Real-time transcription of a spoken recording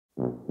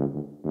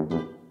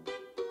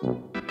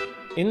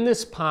In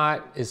this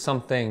pot is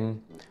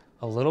something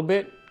a little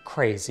bit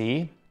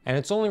crazy, and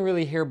it's only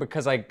really here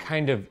because I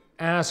kind of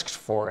asked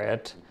for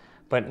it,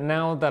 but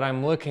now that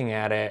I'm looking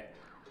at it,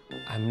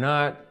 I'm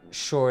not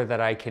sure that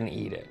I can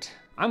eat it.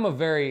 I'm a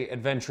very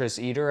adventurous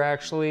eater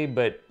actually,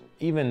 but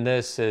even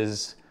this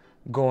is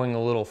going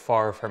a little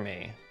far for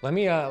me. Let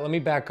me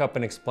back up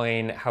and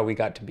explain how we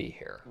got to be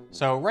here.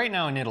 So right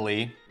now in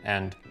Italy,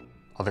 and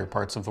other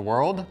parts of the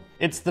world,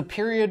 it's the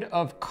period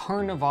of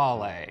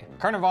Carnevale.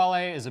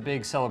 Carnevale is a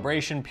big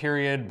celebration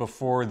period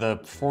before the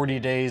 40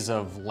 days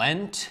of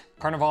Lent.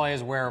 Carnevale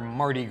is where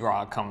Mardi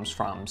Gras comes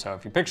from. So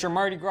if you picture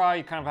Mardi Gras,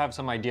 you kind of have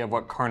some idea of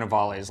what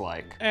Carnevale is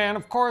like. And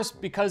of course,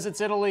 because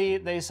it's Italy,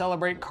 they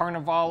celebrate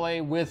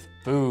Carnevale with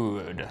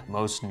food,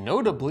 most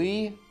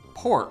notably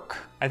pork.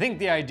 I think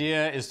the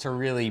idea is to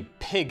really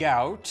pig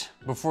out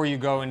before you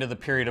go into the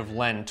period of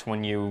Lent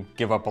when you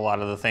give up a lot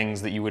of the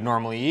things that you would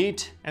normally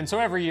eat. And so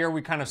every year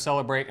we kind of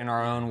celebrate in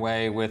our own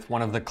way with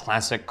one of the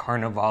classic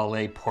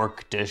Carnevale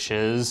pork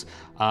dishes,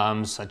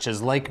 such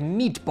as like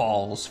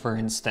meatballs, for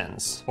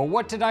instance. But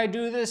what did I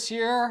do this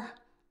year?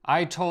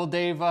 I told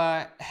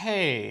Ava,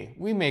 hey,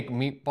 we make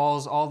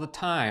meatballs all the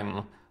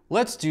time.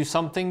 Let's do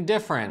something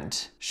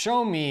different.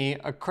 Show me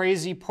a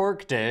crazy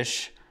pork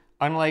dish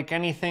unlike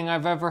anything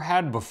I've ever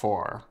had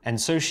before. And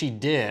so she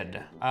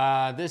did.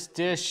 This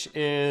dish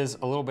is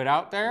a little bit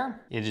out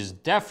there. It is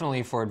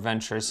definitely for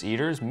adventurous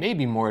eaters,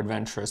 maybe more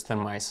adventurous than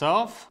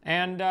myself.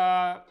 And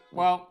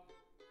well,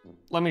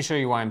 let me show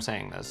you why I'm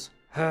saying this.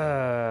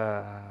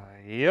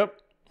 Yep,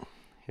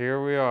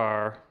 here we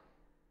are.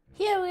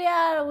 Here we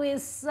are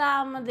with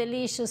some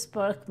delicious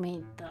pork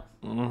meat.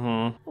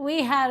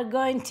 We are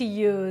going to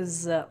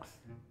use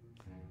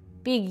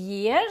pig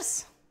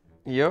ears.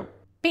 Yep.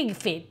 Pig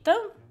feet.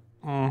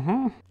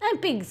 And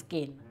pig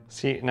skin.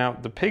 See, now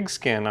the pig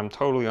skin I'm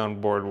totally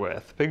on board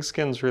with. Pig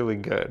skin's really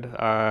good.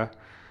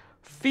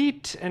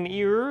 Feet and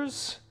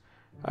ears,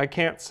 I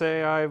can't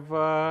say I've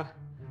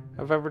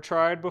ever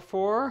tried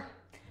before.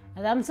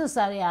 And I'm so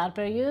sorry,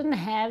 Harper, you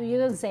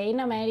don't say in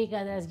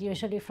America that's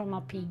usually from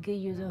a pig,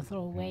 you don't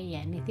throw away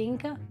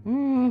anything.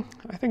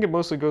 I think it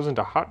mostly goes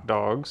into hot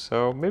dogs,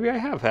 so maybe I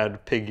have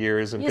had pig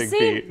ears and pig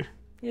feet.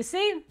 You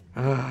see?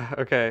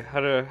 Okay,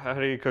 how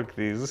do you cook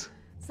these?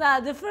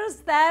 So the first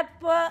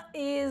step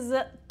is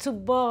to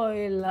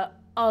boil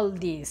all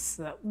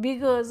this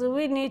because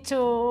we need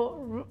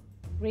to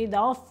rid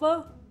off,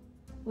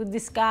 we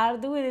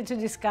need to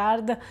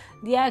discard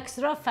the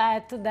extra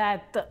fat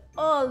that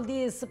all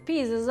these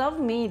pieces of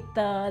meat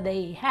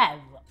they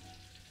have.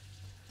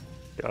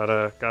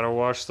 Gotta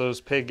wash those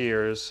pig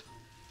ears.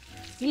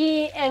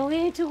 See, and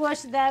we need to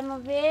wash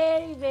them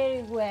very,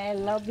 very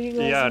well because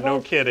yeah, no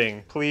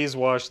kidding. Please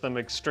wash them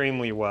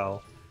extremely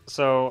well.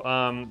 So,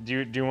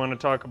 do you want to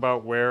talk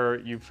about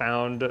where you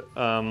found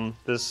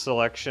this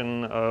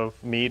selection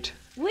of meat?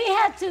 We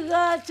had to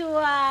go to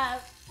an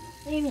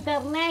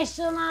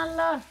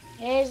international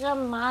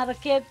Asian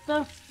market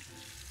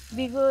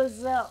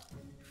because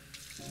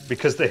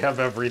they have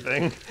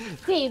everything.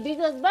 See,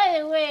 because by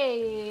the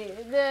way,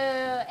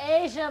 the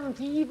Asian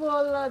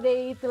people,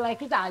 they eat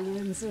like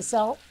Italians,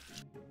 so.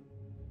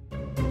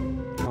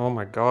 Oh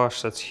my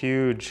gosh, that's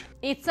huge.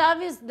 It's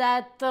obvious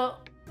that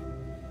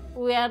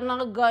we are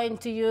not going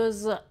to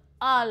use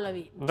all of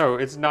it. No,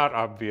 it's not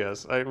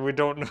obvious. We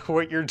don't know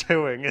what you're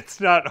doing. It's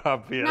not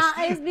obvious. No,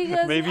 it's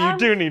because maybe you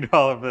do need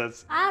all of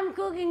this. I'm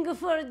cooking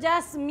for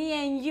just me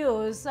and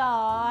you, so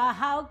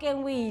how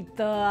can we eat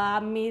a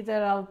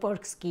meter of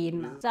pork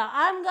skin? So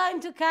I'm going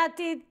to cut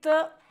it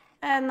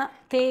and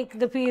take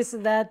the piece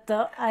that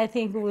I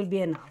think will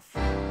be enough.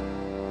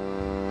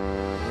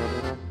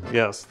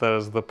 Yes, that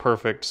is the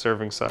perfect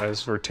serving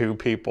size for 2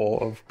 people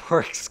of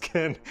pork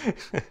skin.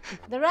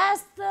 The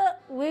rest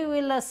we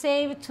will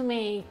save to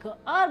make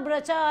or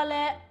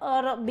braciole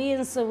or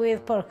beans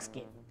with pork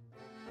skin.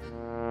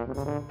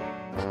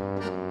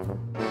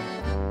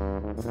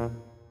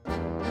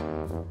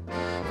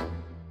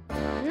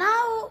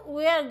 Now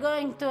we are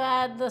going to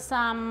add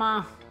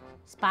some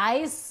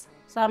spice,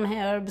 some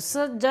herbs,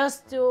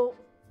 just to,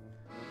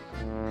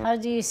 how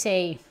do you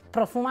say,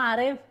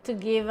 profumare, to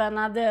give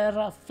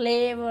another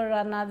flavor,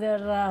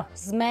 another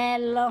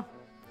smell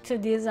to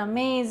this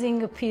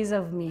amazing piece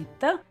of meat.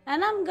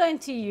 And I'm going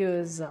to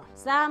use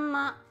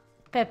some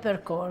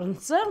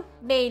peppercorns,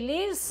 bay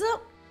leaves,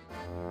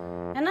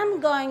 and I'm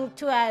going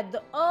to add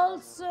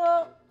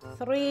also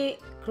 3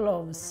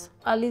 cloves,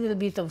 a little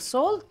bit of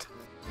salt.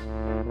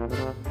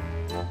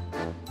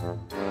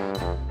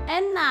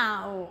 And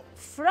now,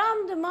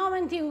 from the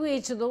moment in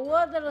which the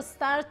water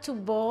starts to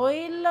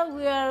boil,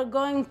 we are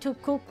going to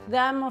cook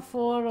them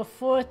for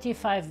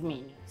 45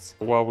 minutes.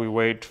 While we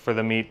wait for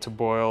the meat to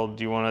boil,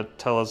 do you want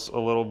to tell us a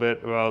little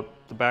bit about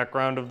the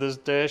background of this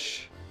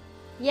dish?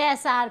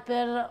 Yes,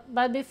 Harper,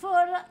 but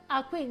before,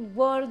 a quick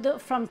word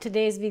from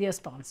today's video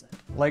sponsor.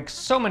 Like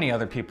so many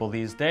other people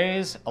these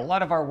days, a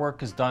lot of our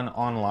work is done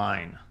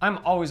online. I'm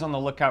always on the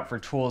lookout for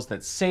tools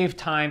that save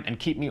time and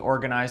keep me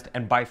organized,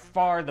 and by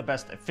far the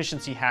best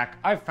efficiency hack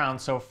I've found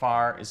so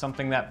far is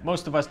something that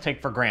most of us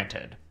take for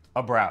granted: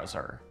 a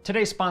browser.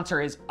 Today's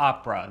sponsor is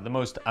Opera, the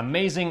most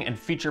amazing and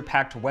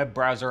feature-packed web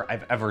browser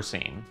I've ever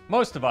seen.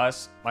 Most of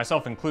us,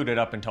 myself included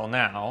up until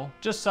now,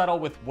 just settle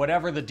with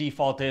whatever the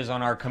default is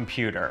on our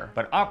computer,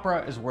 but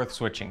Opera is worth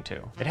switching to.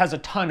 It has a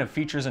ton of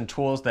features and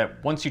tools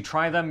that once you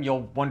try them,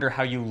 you'll wonder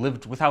how you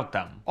lived without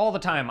them. All the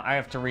time I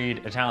have to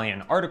read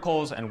Italian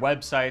articles and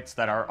websites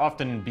that are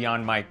often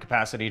beyond my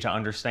capacity to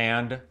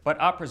understand,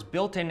 but Opera's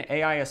built-in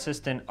AI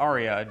assistant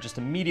Aria just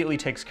immediately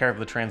takes care of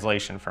the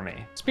translation for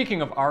me.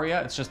 Speaking of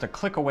Aria, it's just a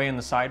click away in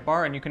the sidebar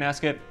and you can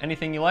ask it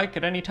anything you like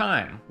at any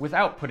time,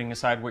 without putting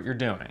aside what you're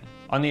doing.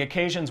 On the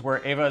occasions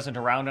where Ava isn't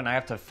around and I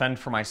have to fend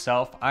for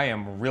myself, I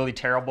am really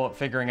terrible at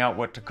figuring out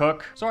what to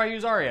cook, so I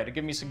use Aria to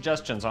give me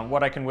suggestions on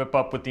what I can whip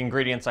up with the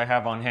ingredients I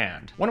have on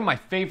hand. One of my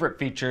favorite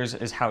features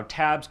is how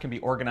tabs can be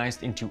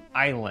organized into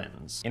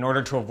islands in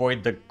order to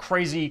avoid the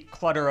crazy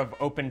clutter of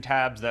open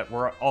tabs that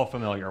we're all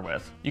familiar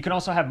with. You can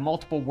also have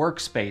multiple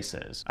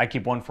workspaces. I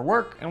keep one for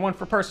work and one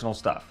for personal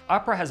stuff.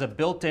 Opera has a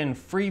built-in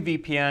free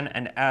VPN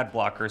and ad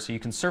blocker so you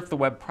can surf the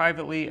web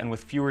privately and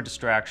with fewer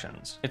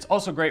distractions. It's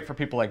also great for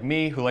people like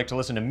me who like to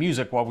listen to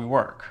music while we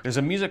work. There's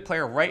a music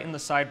player right in the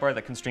sidebar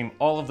that can stream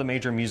all of the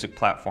major music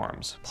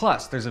platforms.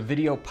 Plus, there's a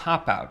video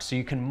pop-out so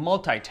you can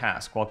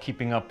multitask while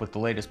keeping up with the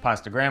latest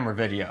pasta grammar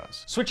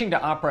videos. Switching to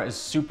Opera is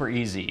super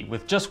easy.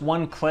 With just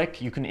one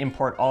click, you can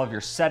import all of your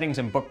settings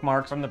and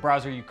bookmarks from the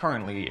browser you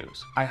currently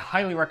use. I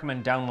highly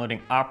recommend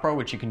downloading Opera,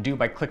 which you can do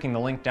by clicking the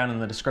link down in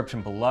the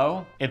description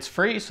below. It's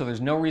free, so there's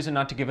no reason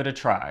not to give it a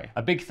try.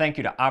 A big thank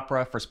you to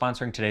Opera for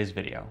sponsoring today's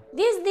video.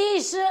 This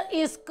dish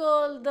is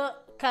called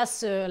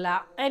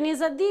cassola and is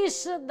a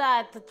dish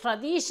that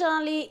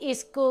traditionally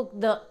is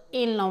cooked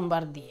in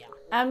Lombardia.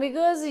 And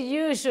because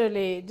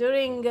usually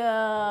during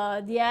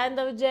the end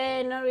of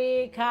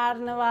January,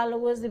 Carnevale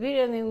was the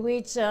period in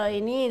which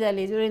in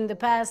Italy during the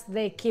past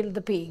they killed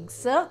the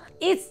pigs,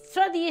 it's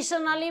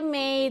traditionally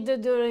made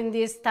during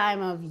this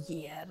time of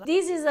year.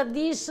 This is a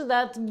dish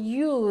that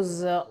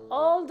uses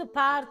all the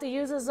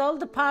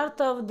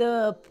part of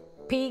the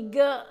pig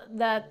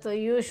that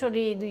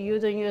usually you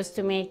don't use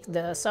to make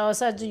the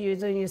sausage, you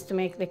don't use to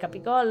make the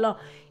capicollo,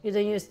 you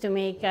don't use to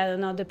make, I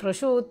don't know, the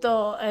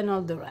prosciutto and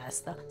all the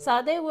rest.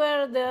 So they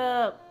were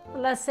the,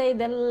 let's say,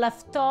 the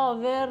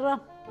leftover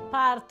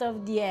part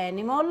of the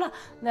animal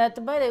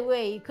that, by the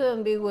way,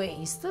 couldn't be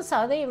wasted.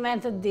 So they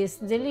invented this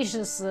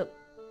delicious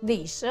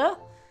dish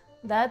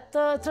that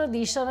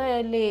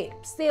traditionally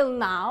still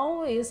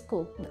now is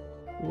cooked.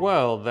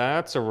 Well,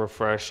 that's a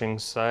refreshing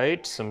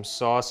sight. Some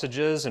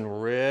sausages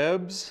and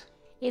ribs.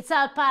 It's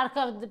all part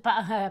of the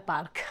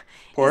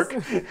Pork?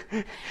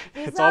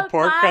 It's all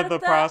pork of the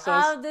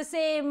process? Of the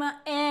same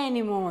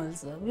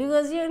animals.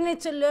 Because you need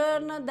to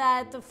learn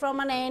that from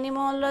an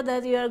animal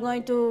that you are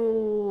going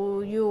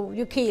to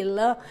you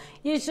kill,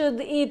 you should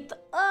eat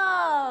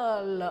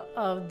all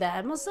of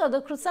them. So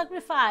the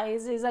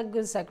sacrifice is a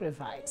good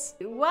sacrifice.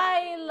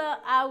 While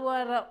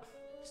our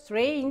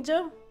strange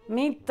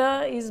meat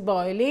is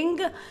boiling,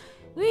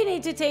 we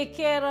need to take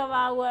care of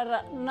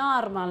our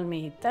normal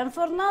meat. And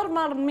for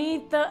normal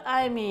meat,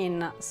 I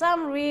mean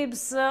some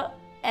ribs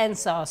and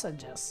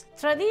sausages.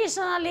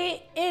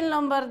 Traditionally in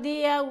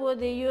Lombardia, what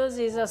they use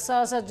is a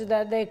sausage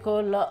that they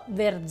call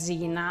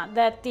verzina.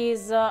 That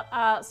is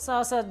a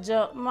sausage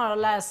more or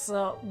less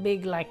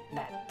big like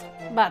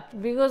that.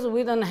 But because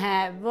we don't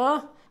have,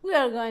 we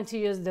are going to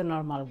use the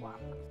normal one,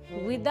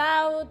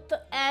 without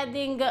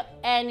adding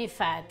any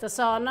fat.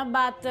 So no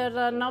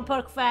butter, no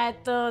pork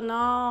fat, no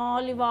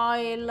olive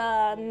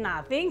oil,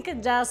 nothing,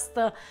 just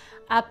a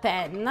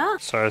pan.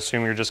 So I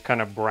assume you're just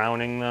kind of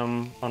browning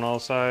them on all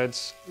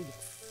sides?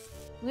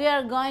 We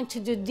are going to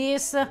do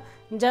this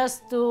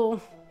just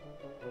to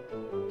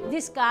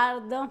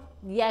discard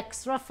the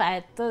extra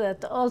fat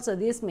that also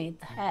this meat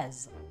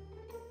has.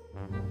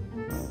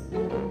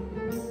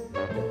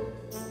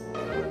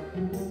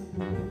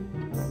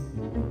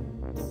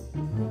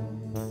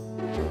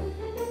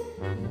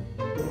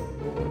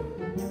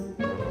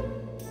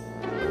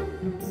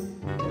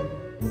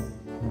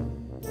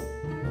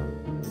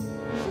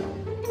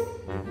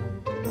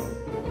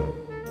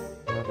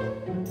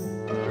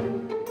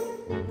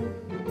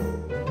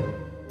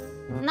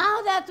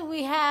 Now that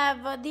we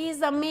have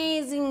this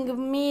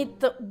amazing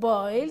meat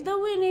boiled,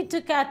 we need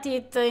to cut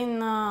it in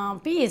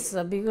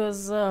pieces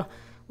because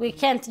we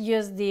can't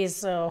use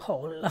this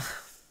whole.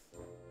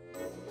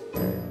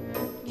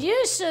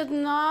 You should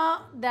know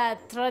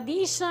that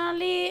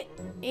traditionally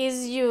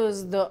is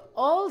used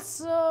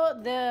also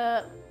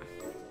the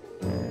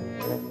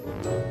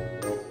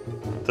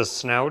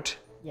snout?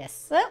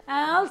 Yes,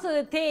 and also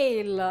the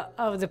tail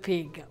of the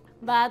pig,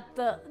 but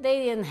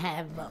they didn't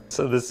have.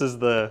 So this is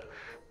the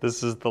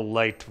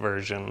light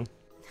version.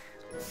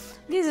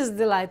 This is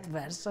the light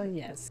version,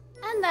 yes.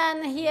 And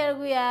then here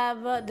we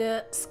have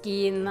the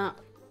skin.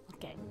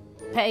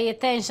 pay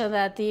attention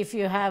that if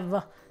you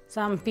have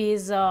some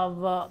piece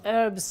of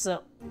herbs,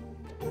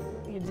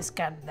 you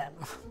discard them.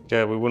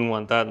 Yeah, we wouldn't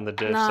want that in the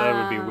dish. No. That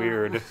would be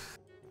weird.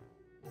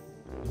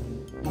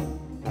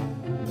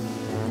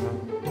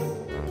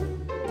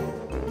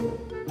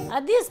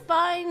 At this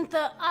point,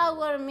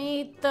 our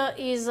meat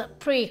is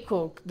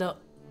pre-cooked,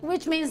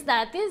 which means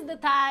that is the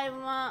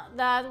time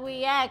that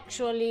we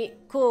actually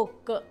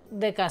cook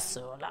the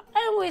cassola.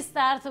 And we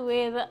start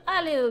with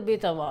a little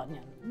bit of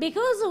onion.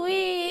 Because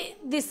we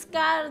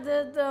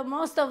discarded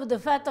most of the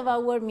fat of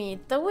our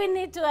meat, we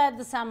need to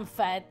add some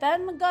fat.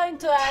 I'm going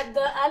to add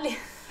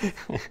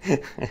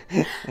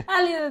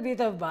a little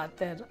bit of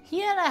butter.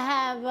 Here I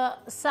have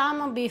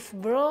some beef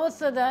broth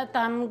that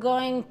I'm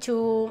going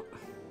to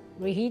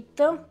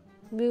reheat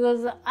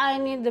because I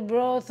need the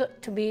broth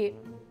to be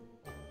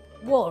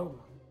warm.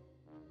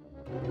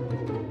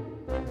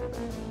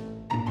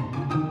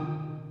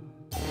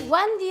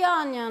 When the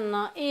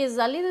onion is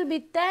a little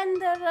bit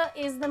tender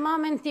is the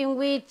moment in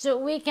which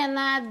we can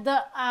add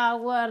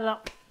our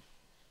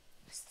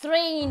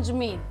strange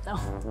meat.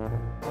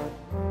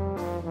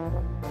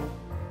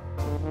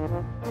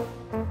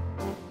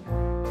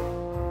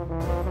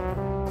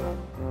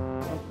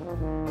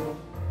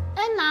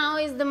 And now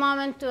is the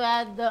moment to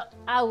add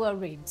our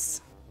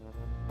ribs.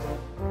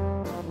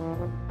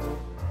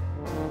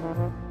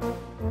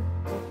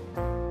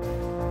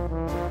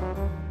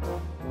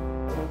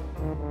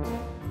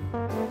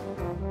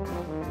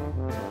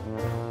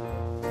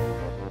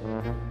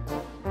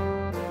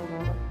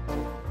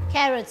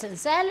 Carrots and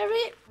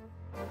celery.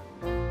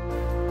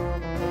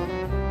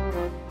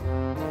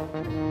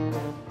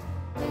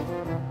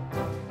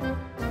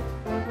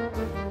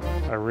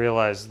 I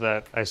realize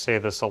that I say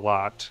this a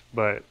lot,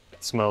 but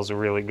it smells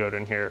really good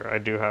in here, I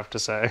do have to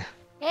say.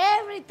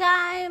 Every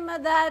time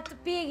that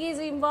pig is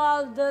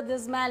involved, the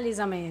smell is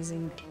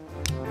amazing.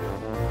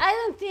 I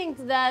don't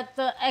think that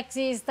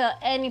exists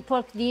any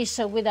pork dish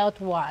without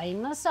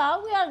wine,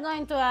 so we are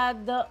going to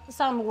add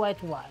some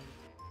white wine.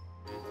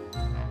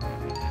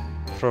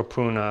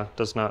 Propuna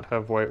does not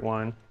have white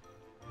wine,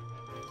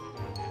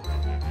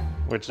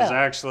 which is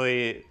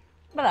actually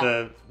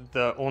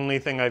the only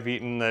thing I've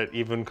eaten that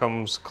even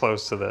comes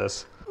close to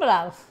this.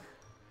 Bravo.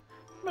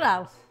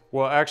 Bravo.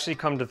 Well, actually,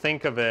 come to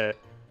think of it,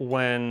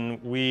 when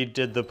we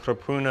did the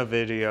Propuna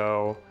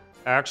video,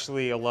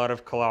 actually a lot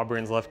of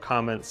Calabrians left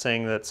comments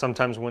saying that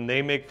sometimes when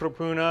they make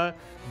Propuna,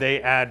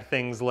 they add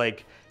things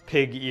like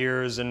pig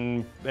ears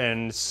and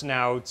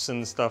snouts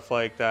and stuff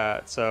like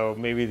that. So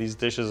maybe these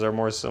dishes are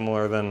more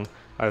similar than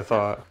I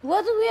thought.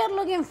 What we are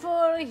looking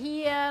for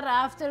here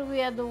after we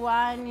add the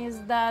wine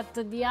is that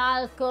the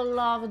alcohol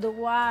of the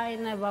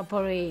wine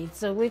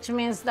evaporates, which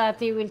means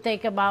that it will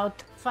take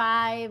about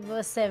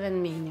 5-7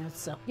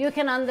 minutes. You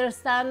can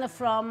understand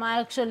from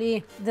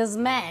actually the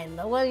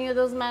smell. When you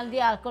don't smell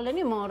the alcohol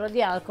anymore,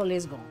 the alcohol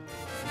is gone.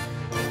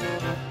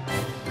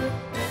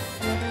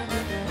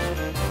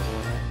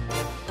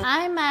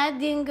 I'm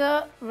adding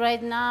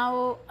right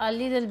now a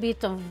little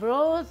bit of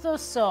broth,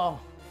 so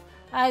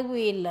I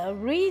will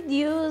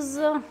reduce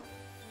the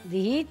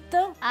heat.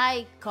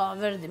 I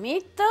cover the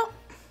meat,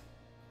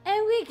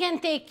 and we can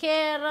take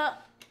care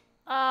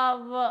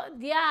of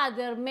the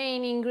other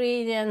main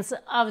ingredients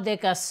of the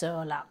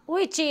cassola,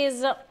 which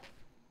is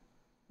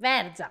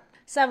verza,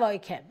 Savoy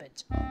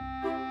cabbage.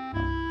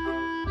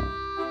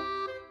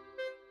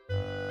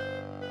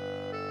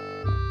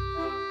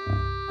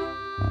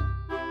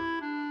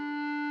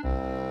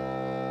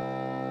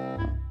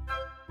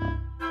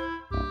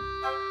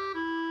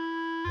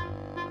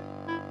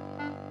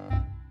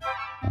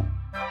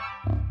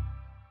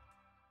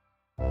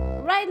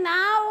 Right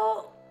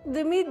now,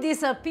 the meat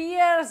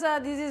disappears.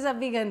 This is a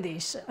vegan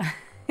dish.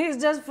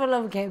 It's just full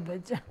of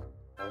cabbage.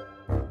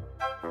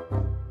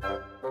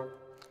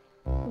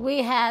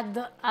 We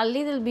had a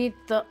little bit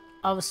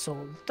of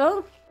salt.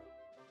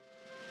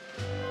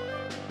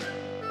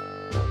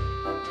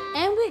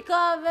 And we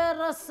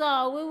cover,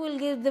 so we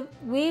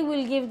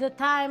will give the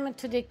time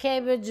to the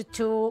cabbage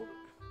to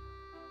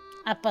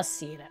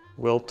appassire.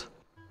 Wilt.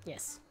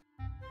 Yes.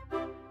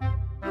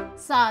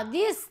 So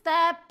this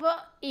step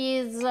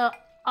is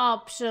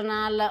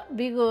optional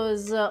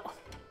because not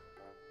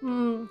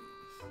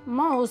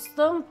most,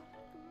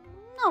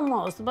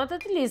 but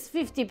at least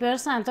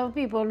 50% of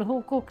people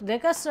who cook the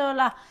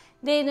cassola,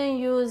 they don't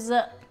use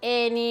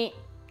any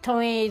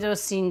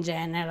tomatoes in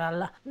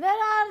general. There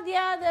are the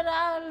other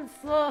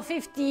half,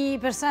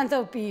 50%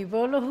 of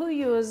people who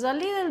use a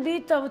little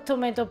bit of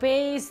tomato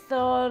paste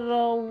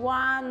or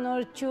 1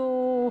 or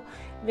 2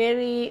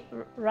 very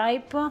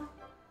ripe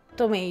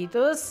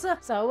tomatoes.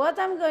 So what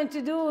I'm going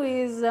to do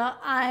is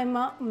I'm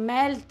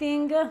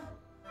melting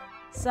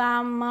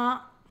some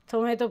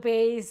tomato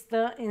paste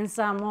in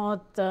some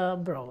hot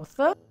broth.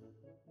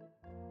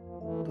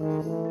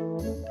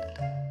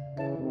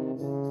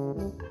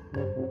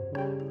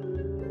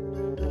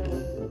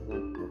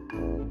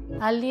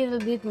 A little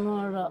bit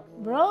more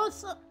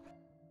broth.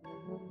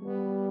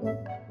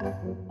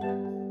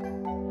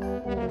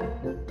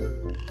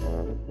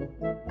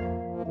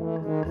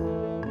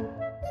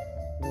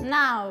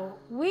 Now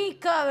we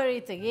cover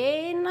it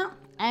again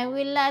and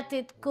we let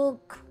it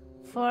cook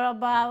for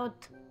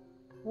about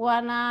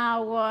 1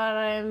 hour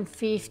and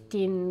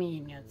 15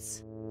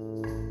 minutes.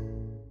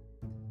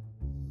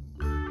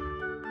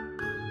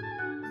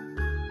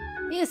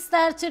 It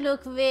starts to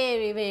look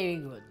very, very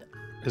good.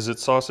 Is it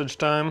sausage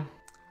time?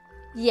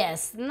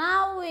 Yes,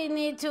 now we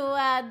need to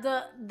add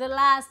the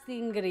last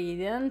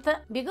ingredient.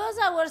 Because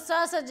our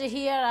sausage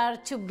here are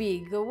too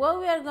big, what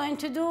we are going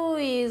to do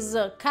is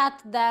cut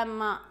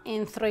them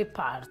in 3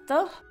 parts.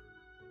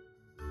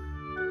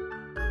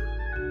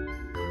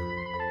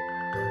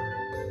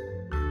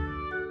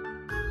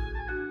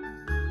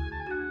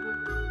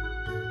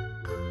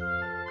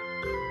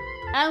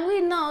 And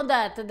we know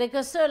that the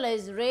cassola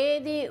is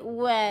ready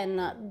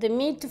when the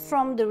meat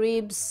from the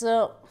ribs,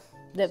 the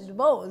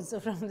bones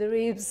from the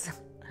ribs.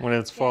 When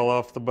it's fall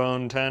off the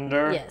bone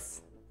tender?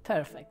 Yes,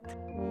 perfect.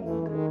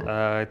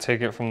 I take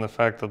it from the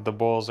fact that the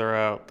balls are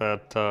out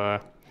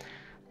that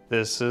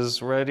this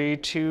is ready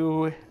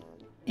to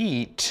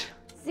eat.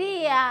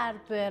 See,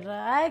 Harper,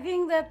 I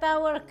think that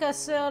our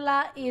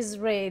cassola is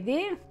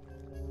ready.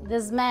 The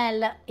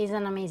smell is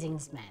an amazing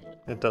smell.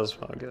 It does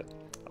smell good.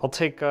 I'll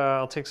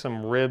take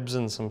some ribs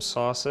and some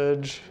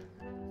sausage.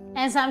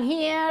 And some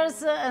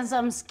ears, and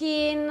some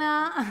skin,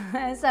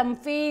 and some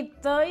feet.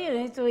 You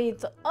need to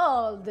eat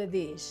all the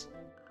dish.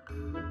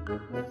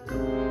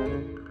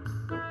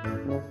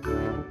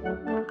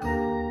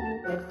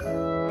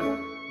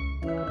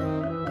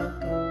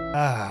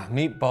 Ah,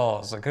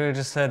 meatballs. I could have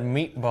just said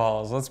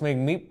meatballs. Let's make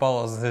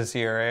meatballs this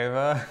year,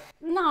 Ava.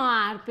 No,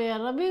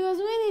 Harper, because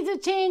we need to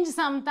change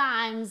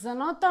sometimes,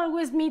 not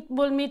always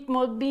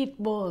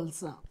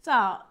meatballs.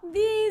 So,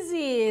 this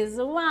is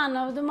one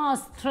of the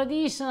most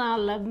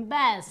traditional and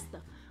best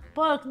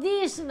pork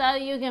dish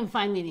that you can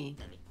find in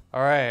Italy.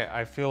 All right,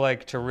 I feel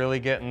like to really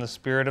get in the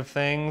spirit of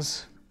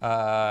things,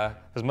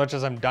 as much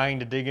as I'm dying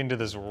to dig into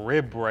this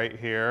rib right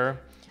here,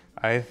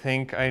 I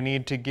think I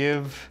need to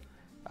give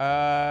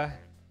an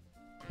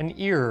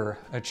ear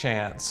a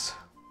chance.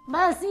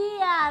 Ma sì,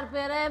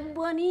 Harper, è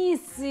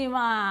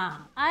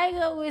buonissima. I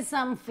go with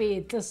some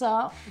feet,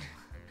 so...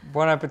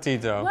 Buon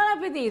appetito. Buon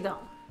appetito.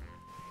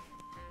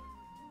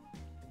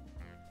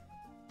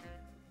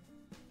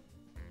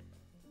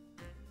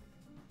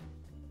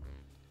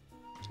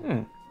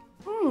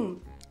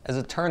 As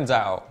it turns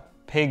out,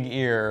 pig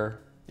ear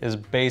is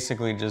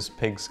basically just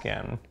pig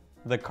skin.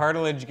 The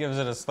cartilage gives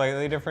it a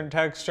slightly different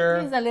texture.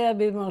 It's a little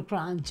bit more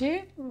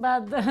crunchy,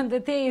 but the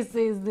taste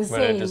is the same.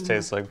 But it just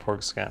tastes like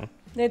pork skin.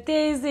 The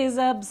taste is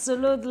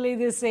absolutely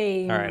the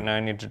same. All right, now I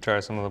need to try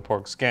some of the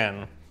pork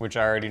skin, which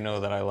I already know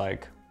that I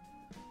like.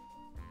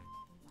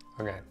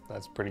 Okay,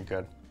 that's pretty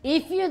good.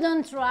 If you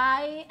don't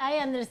try, I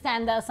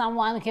understand that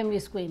someone can be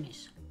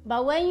squeamish.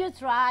 But when you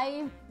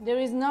try, there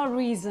is no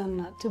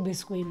reason to be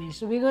squeamish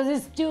because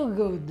it's too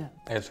good.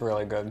 It's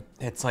really good.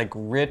 It's like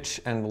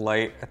rich and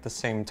light at the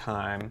same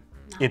time.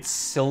 It's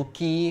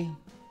silky.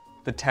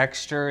 The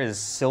texture is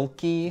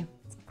silky.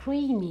 It's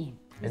creamy.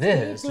 It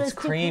is. It's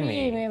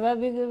creamy. But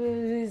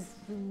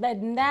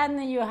then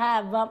you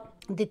have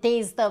the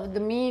taste of the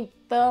meat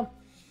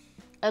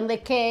and the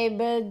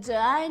cabbage.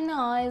 I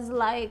know, it's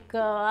like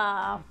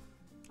a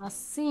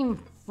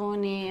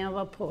symphony of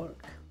a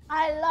pork.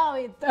 I love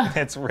it.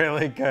 It's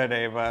really good,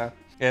 Ava.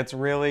 It's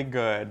really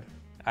good.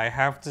 I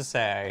have to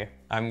say,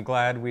 I'm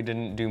glad we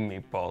didn't do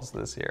meatballs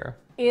this year.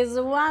 It's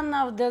one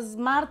of the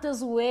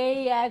smartest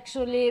way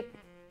actually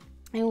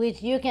in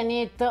which you can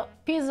eat a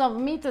piece of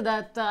meat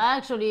that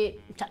actually,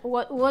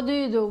 what do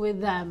you do with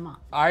them?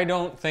 I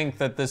don't think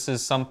that this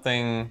is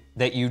something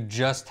that you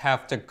just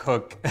have to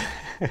cook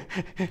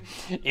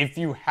if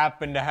you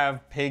happen to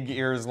have pig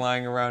ears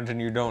lying around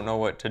and you don't know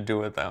what to do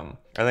with them.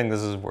 I think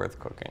this is worth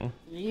cooking.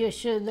 You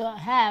should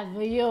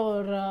have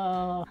your,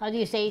 how do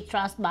you say,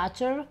 trust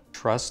butcher?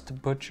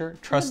 Trust butcher?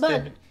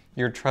 Trusted?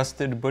 Your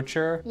trusted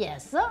butcher?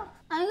 Yes.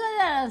 I'm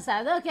good and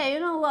said, okay, you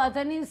know what,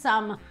 I need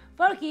some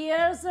pork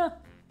ears,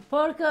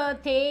 pork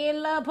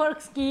tail,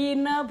 pork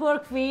skin,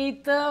 pork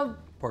feet.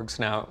 Pork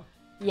snout.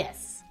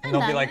 Yes. And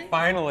they'll be like,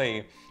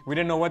 finally, we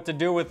didn't know what to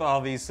do with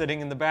all these sitting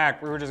in the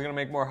back. We were just gonna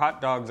make more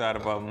hot dogs out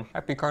of them.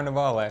 Happy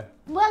Carnevale.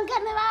 Buon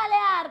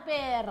Carnevale,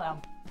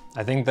 Harper!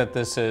 I think that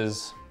this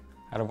is,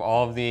 out of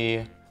all of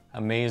the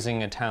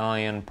amazing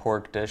Italian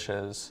pork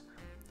dishes,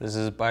 this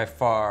is by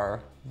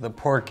far the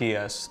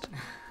porkiest,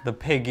 the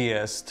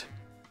piggiest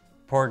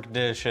pork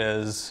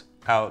dishes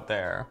out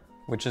there.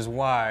 Which is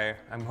why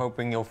I'm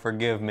hoping you'll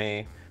forgive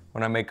me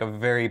when I make a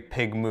very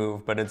pig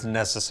move, but it's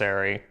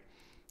necessary.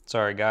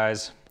 Sorry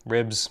guys,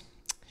 ribs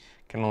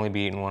can only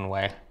be eaten one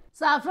way.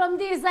 So from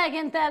this I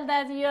can tell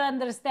that you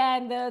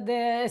understand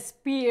the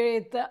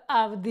spirit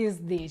of this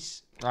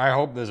dish. I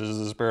hope this is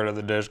the spirit of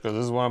the dish, because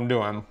this is what I'm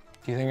doing.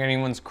 Do you think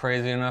anyone's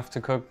crazy enough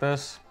to cook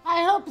this?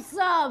 I hope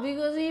so,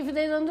 because if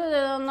they don't do, they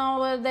don't know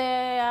what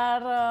they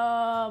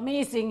are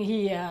missing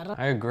here.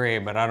 I agree,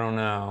 but I don't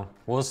know.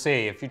 We'll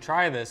see. If you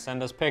try this,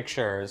 send us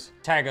pictures.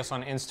 Tag us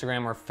on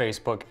Instagram or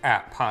Facebook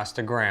at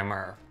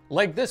Pastagrammar.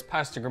 Like this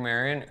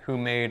Pastagrammarian who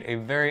made a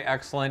very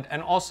excellent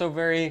and also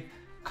very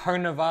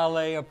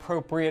Carnevale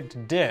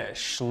appropriate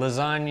dish,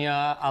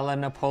 lasagna alla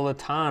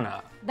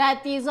napoletana.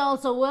 That is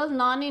also well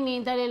known in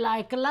Italy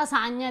like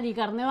lasagna di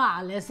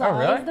Carnevale, so Oh,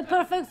 really? it's the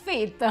perfect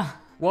fit.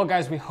 Well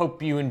guys, we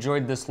hope you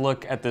enjoyed this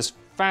look at this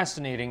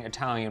fascinating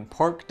Italian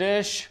pork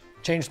dish.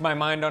 Changed my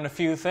mind on a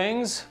few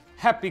things.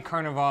 Happy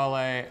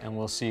Carnevale, and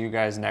we'll see you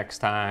guys next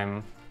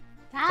time.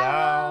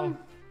 Ciao!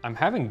 I'm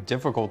having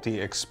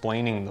difficulty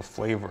explaining the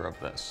flavor of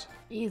this.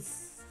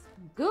 It's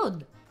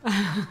good.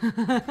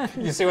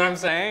 You see what I'm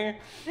saying?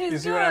 It's You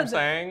see what I'm good.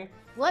 saying?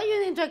 What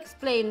you need to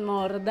explain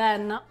more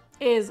than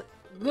is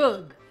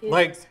good. It's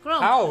Like,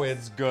 scrumptious. how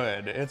it's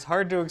good. It's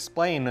hard to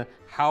explain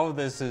how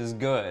this is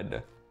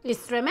good.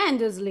 It's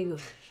tremendously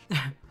good.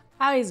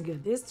 How is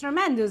good? It's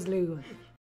tremendously good.